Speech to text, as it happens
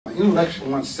intellectual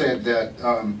once said that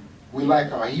we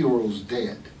like our heroes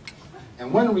dead.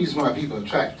 And one reason why people are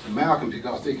attracted to Malcolm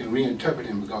because they can reinterpret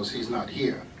him because he's not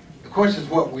here. The question is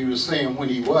what we were saying when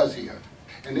he was here.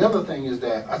 And the other thing is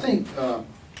that I think,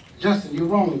 Justin, you're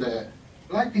wrong that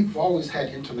black people always had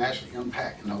international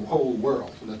impact in the whole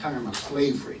world from the time of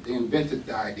slavery. They invented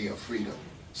the idea of freedom.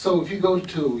 So if you go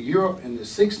to Europe in the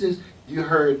 60s, you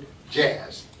heard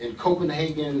jazz. In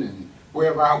Copenhagen and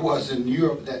wherever I was in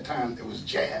Europe at that time, there was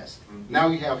jazz. Now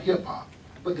you have hip hop.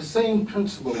 But the same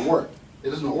principle worked.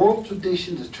 It is an oral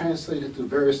tradition that's translated through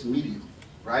various mediums,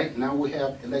 right? Now we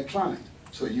have electronics.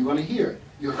 So you're going to hear it.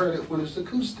 You heard it when it's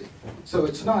acoustic. So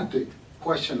it's not the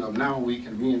question of now we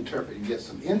can reinterpret and get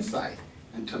some insight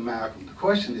into Malcolm. The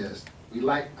question is, we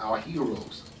like our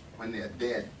heroes when they're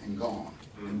dead and gone.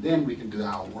 And then we can do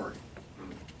our work.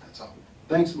 That's all.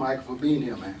 Thanks, Mike, for being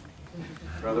here, man.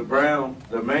 Brother Brown,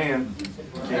 the man.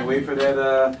 Can't wait for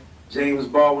that James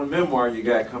Baldwin memoir you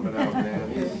got coming out,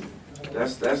 man.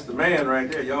 That's the man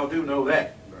right there. Y'all do know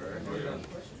that.